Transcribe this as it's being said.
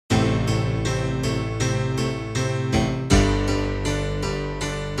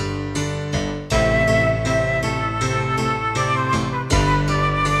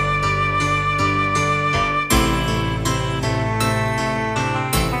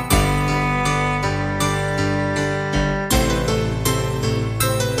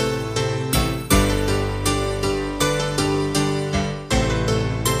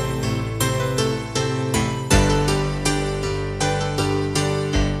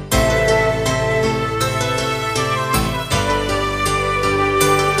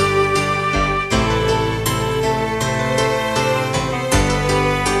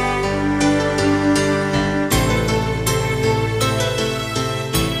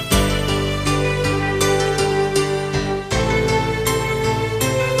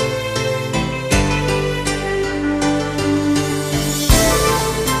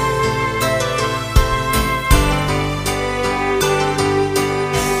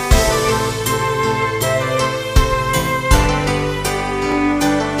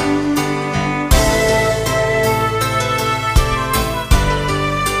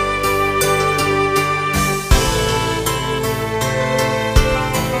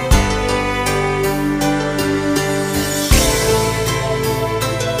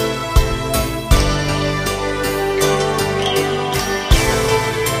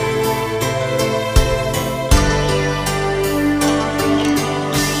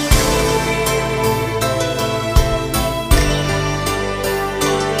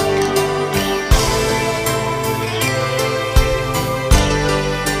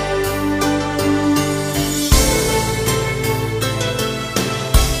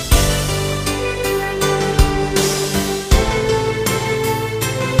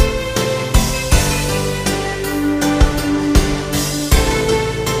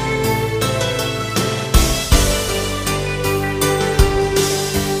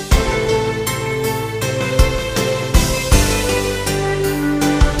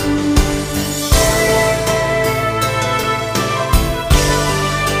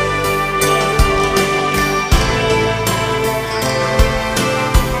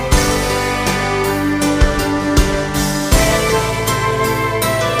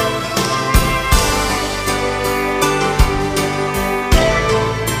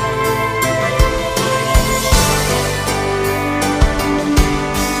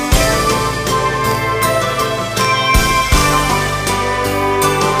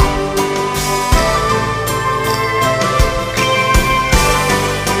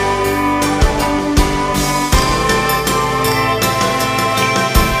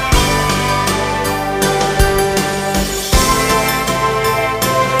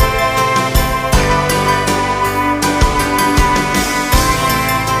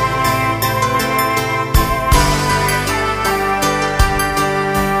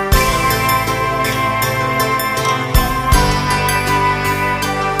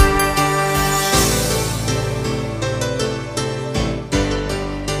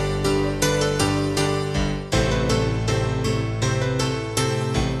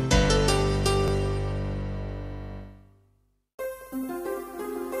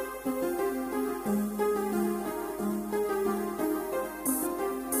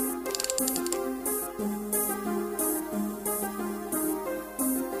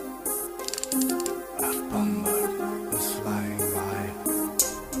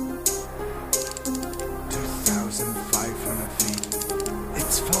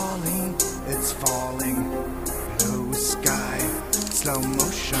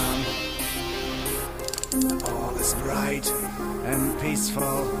motion. All is bright and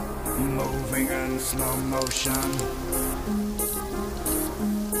peaceful, moving in slow motion.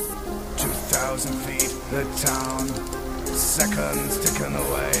 2,000 feet, the town, seconds ticking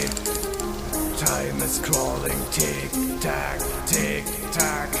away. Time is crawling, tick-tack,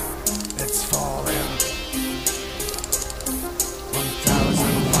 tick-tack, it's falling.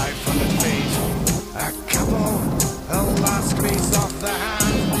 1,500 feet, a couple, a last piece of the hand.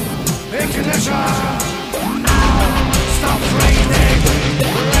 Ignition! Now! Stop raining!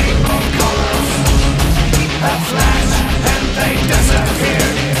 Rainbow colors! A flash and they disappear.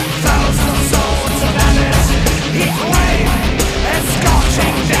 Thousands souls vanish. Heat wave! A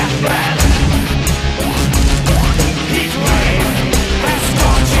scorching death breath. Heat wave! A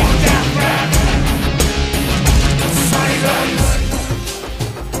scorching death breath. Silence!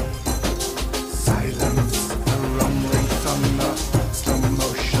 Silence, the rumbling thunder, slow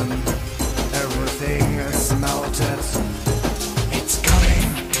motion, everything is melted.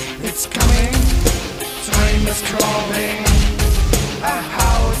 It's coming, time is crawling. A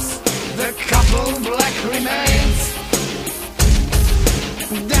house, the couple black remains.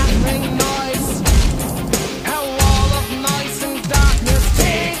 Deafening noise, a wall of noise and darkness.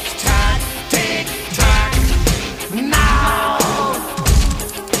 Tick-tack, tick-tack, now!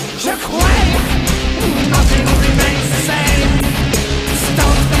 Shockwave, nothing remains the same.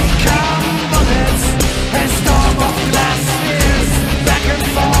 Stones become bullets, a storm of glass spheres. Back and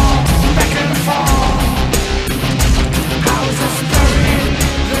forth, back and forth. Houses buried,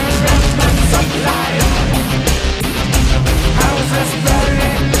 the remnants of life. Houses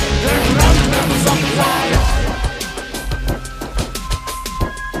buried, the remnants of life.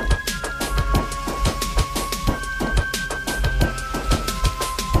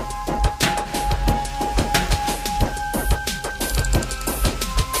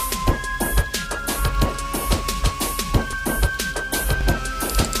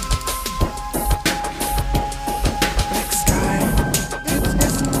 Black sky, it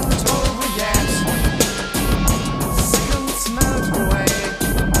isn't over yet. Seconds melt away,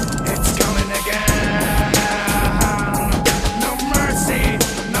 it's coming again. No mercy,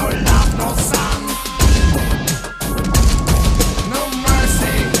 no love, no sun. No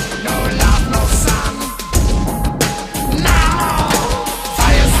mercy, no love, no sun. Now,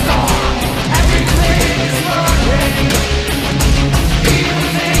 firestorm, everything is burning. Even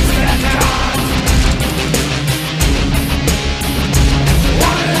things that can't.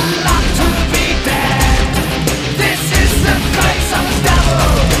 What a luck to be dead. This is the face of the devil,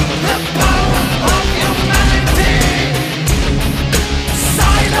 the power of humanity.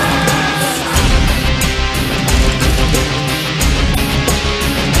 Silence.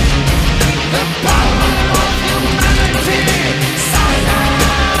 The power of humanity. Silence.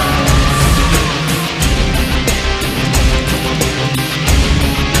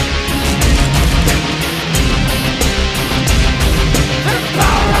 The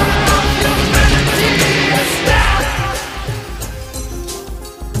power of humanity is death.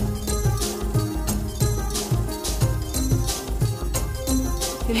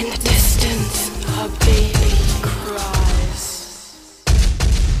 In the distance, a baby cries.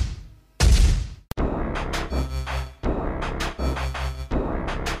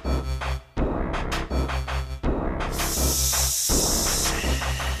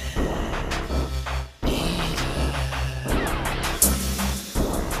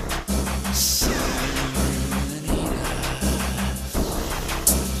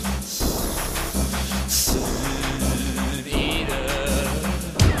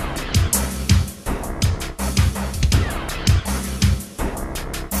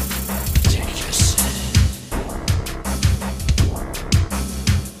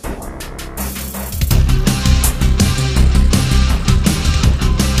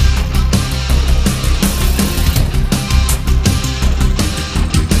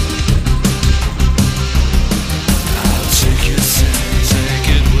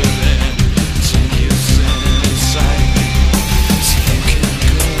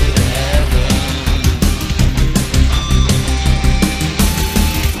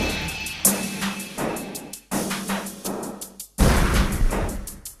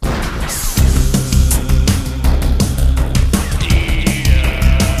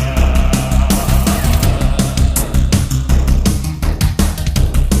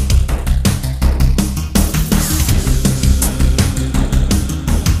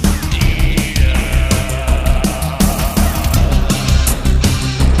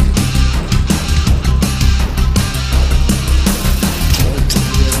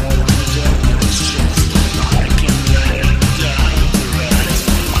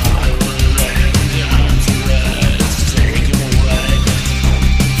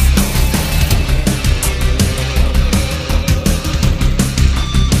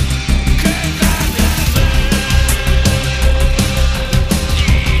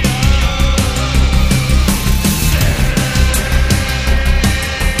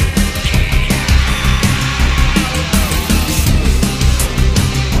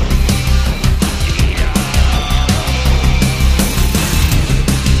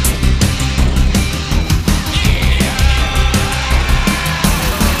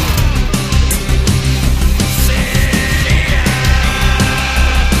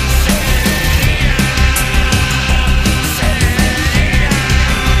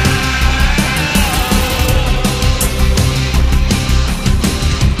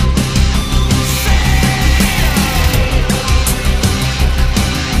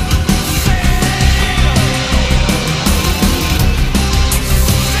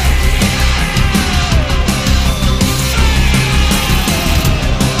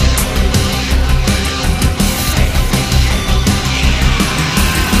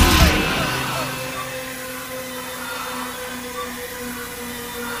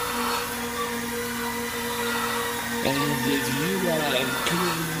 And if you are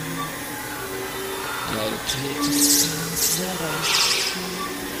good, I'll take the sins that I should,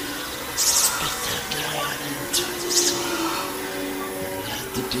 spit them down into the sea, and let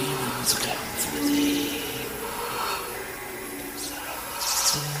the demons come for thee. 'Cause I'm the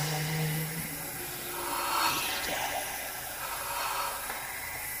sin eater.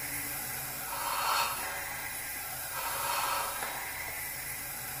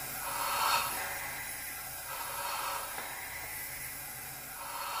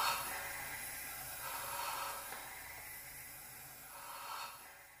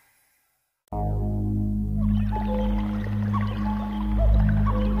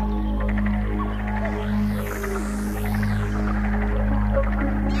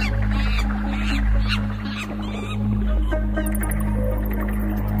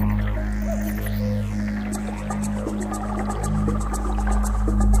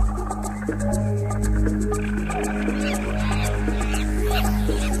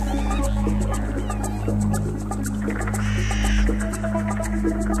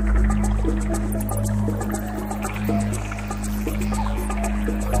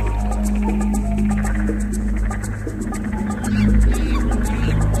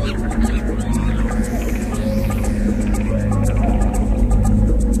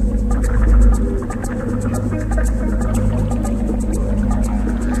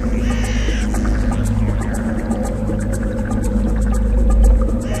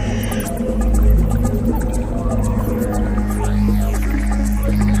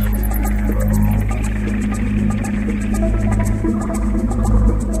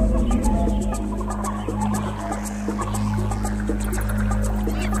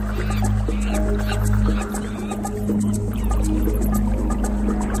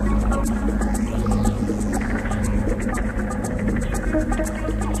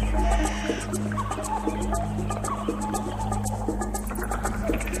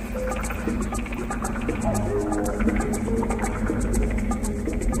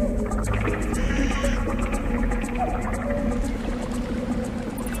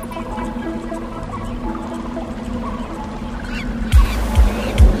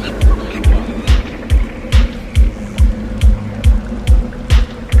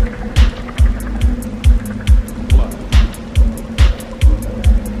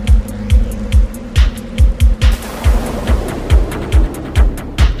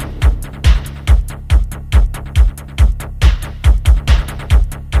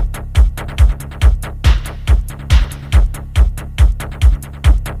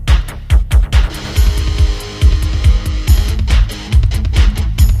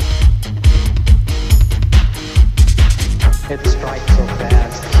 It strikes so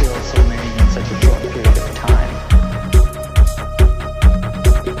fast, kills so many in such a short period of time.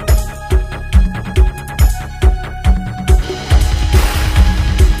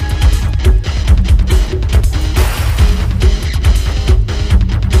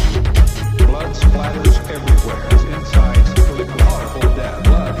 Blood splatters everywhere. Insides liquid powerful death.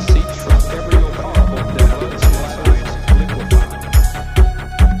 Blood seeps from every powerful death. Blood splatters liquefied.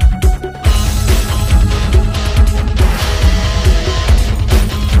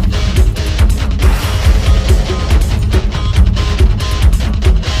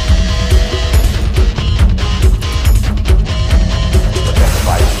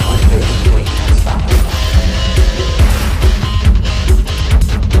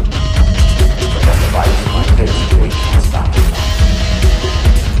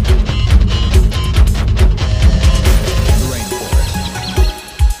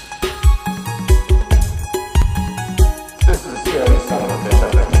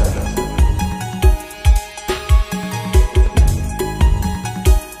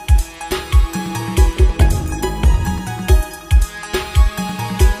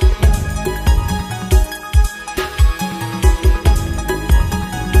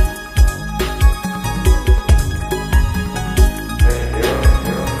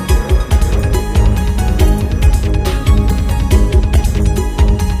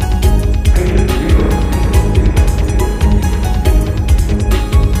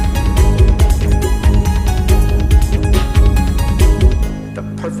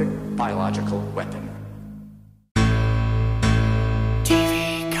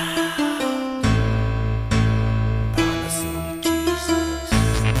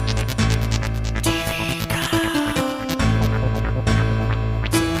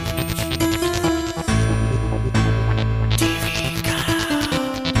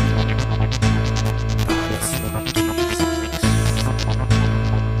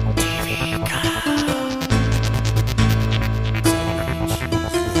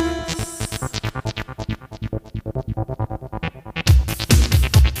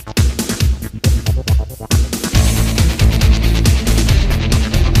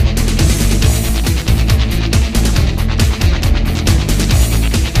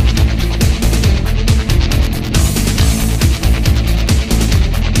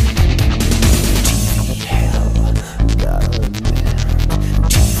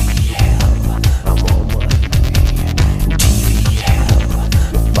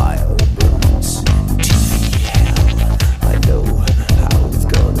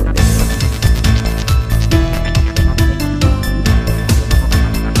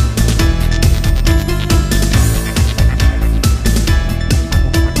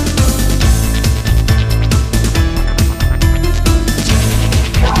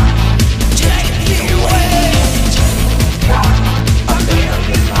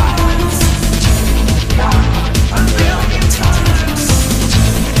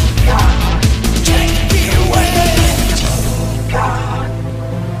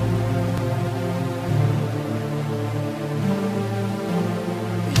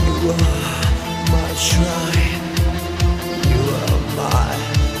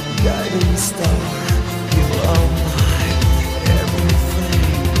 guiding star. You are mine,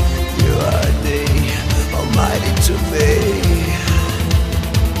 everything. You are the Almighty to me.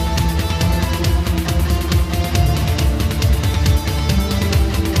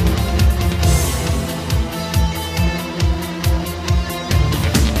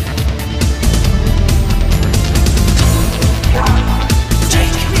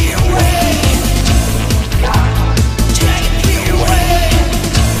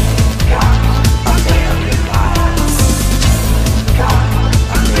 I'm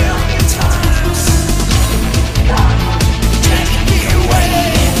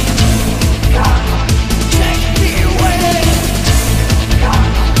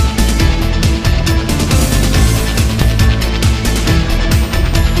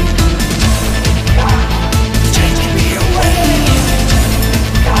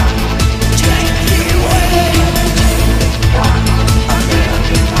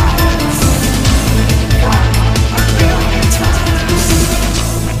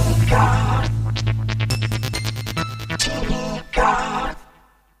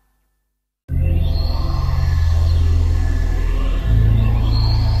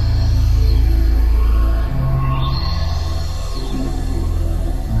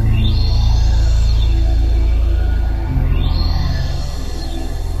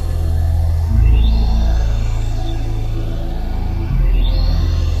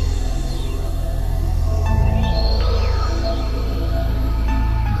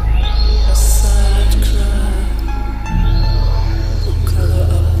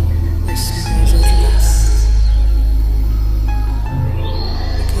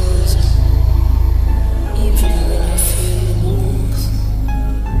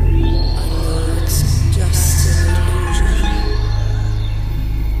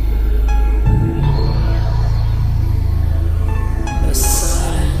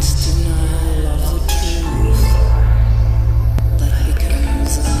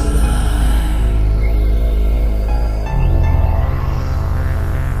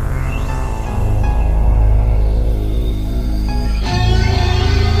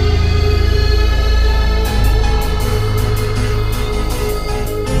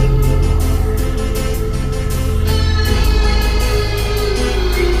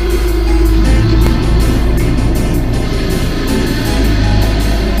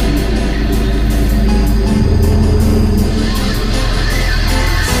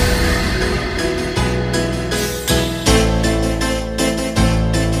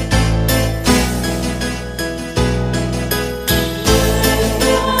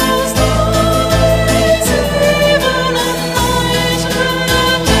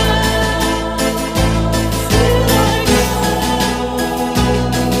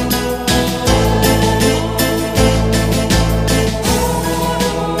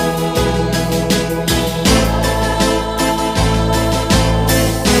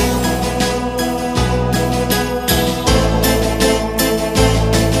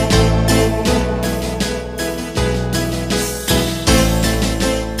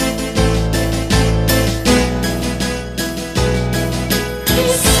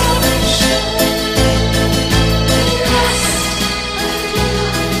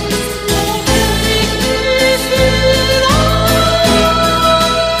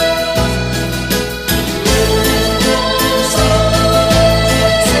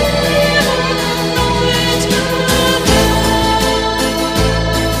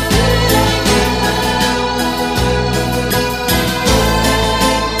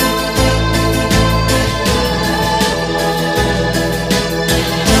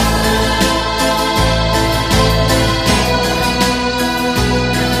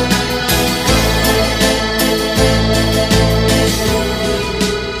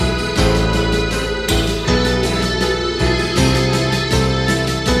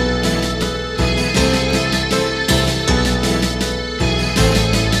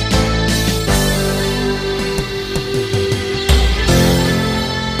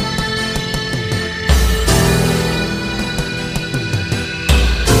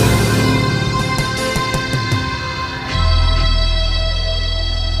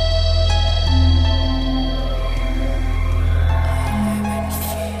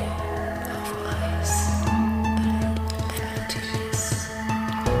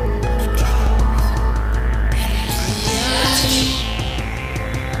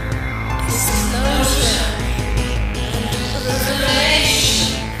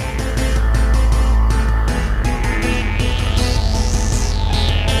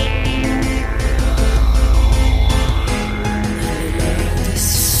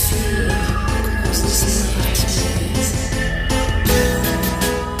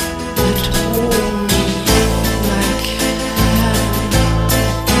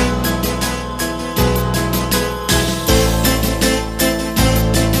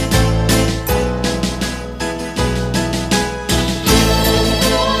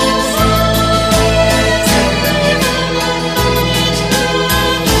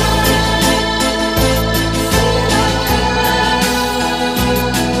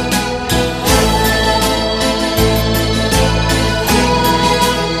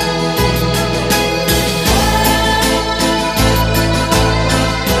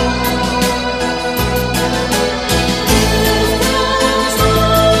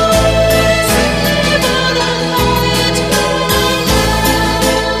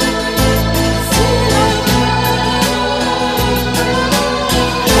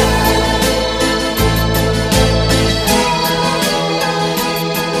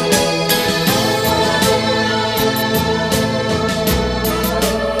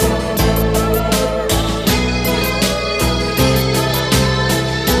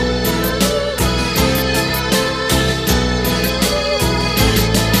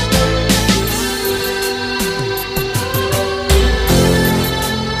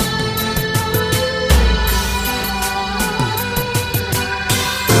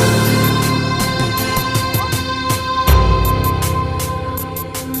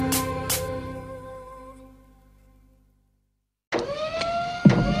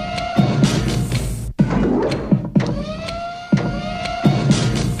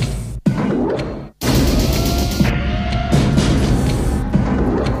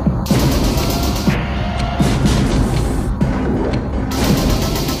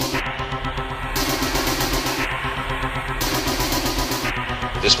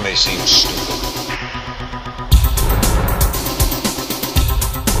This may seem stupid.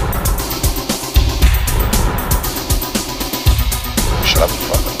 Shut up,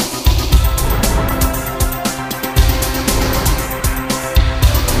 fucker.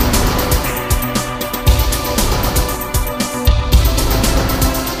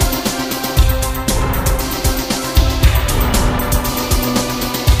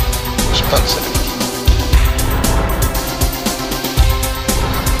 Responsibility.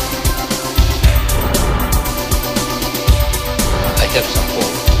 I have some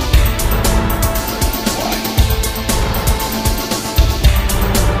hope. Why?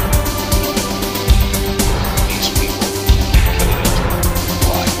 These people killing each other.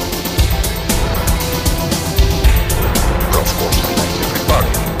 Why? Well, of course, I like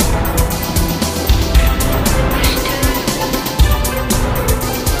everybody.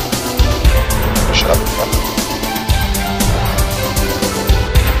 Shut up, fucker.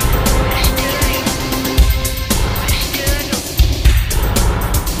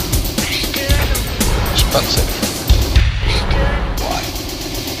 Responsibility. Why?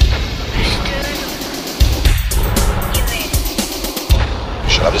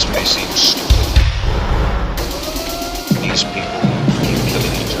 Shut up. This may seem stupid. These people keep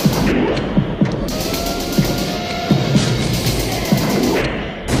killing each other.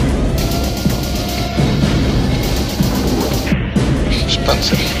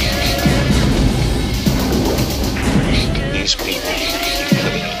 Responsibility. These people keep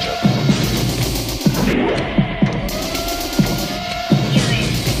killing each other.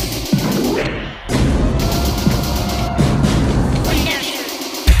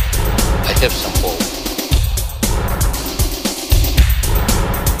 I have some hope.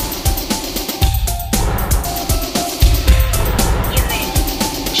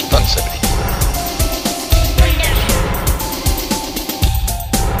 Responsibility.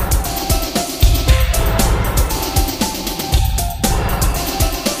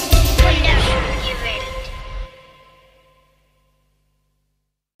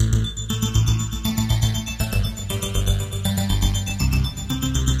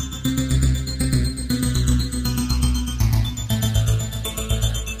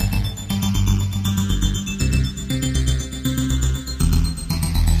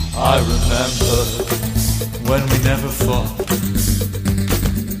 I remember when we never fought.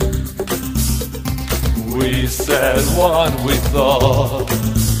 We said what we thought.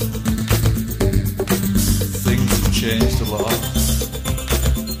 Things have changed a lot.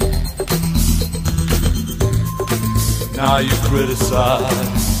 Now you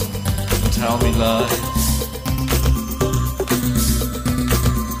criticize and tell me lies.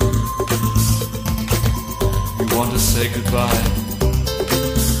 You want to say goodbye.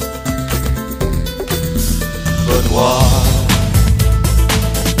 But why?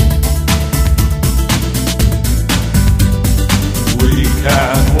 We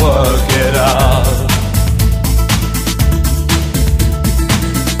can work it out.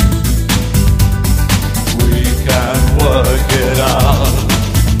 We can work it out.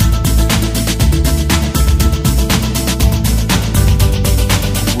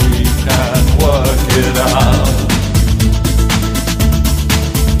 We can work it out.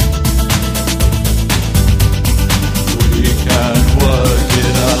 Work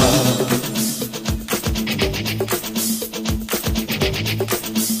it out.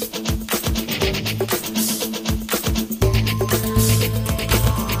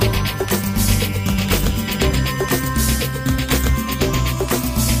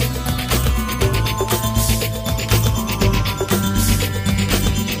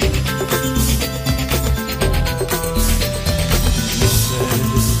 You say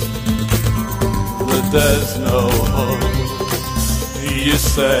that there's no hope. You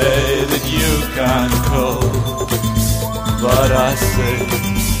say that you can't cope, but I say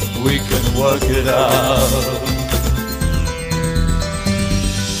we can work it out.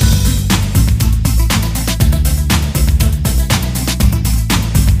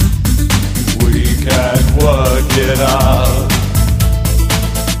 We can work it out.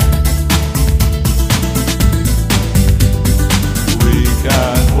 We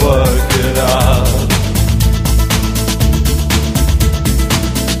can work it out.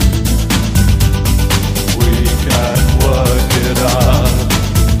 Work it out.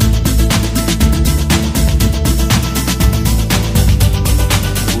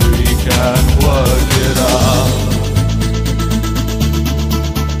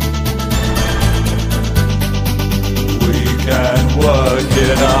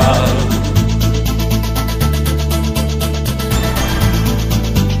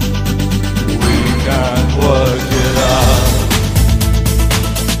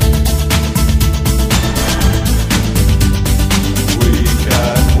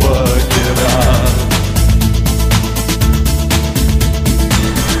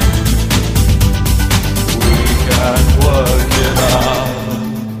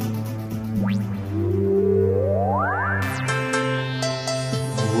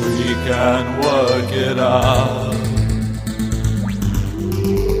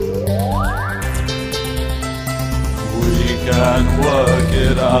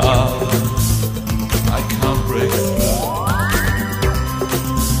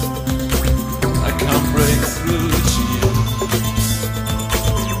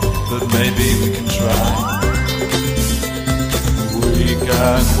 but maybe we can try. We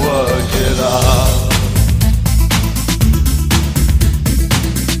can work it out.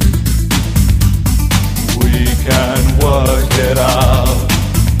 We can work it out.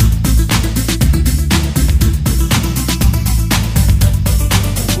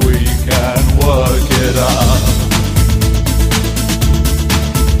 We can work it out.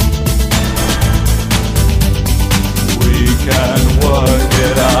 We can work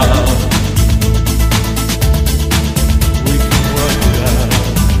it out. We can work it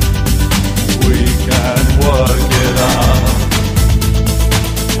out. We can work it out.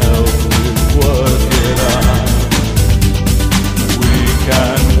 Help me work it out. We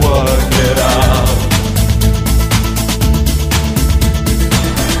can work it out.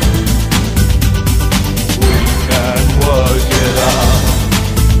 We can work it out.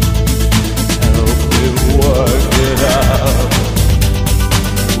 Help me work it out.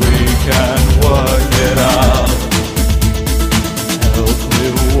 We can work it out. Help me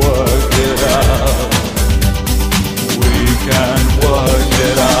work it out. We can work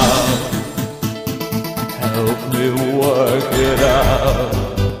it out. Help me work it out.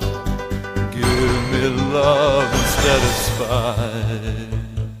 Give me love instead of spite.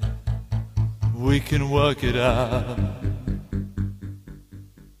 We can work it out.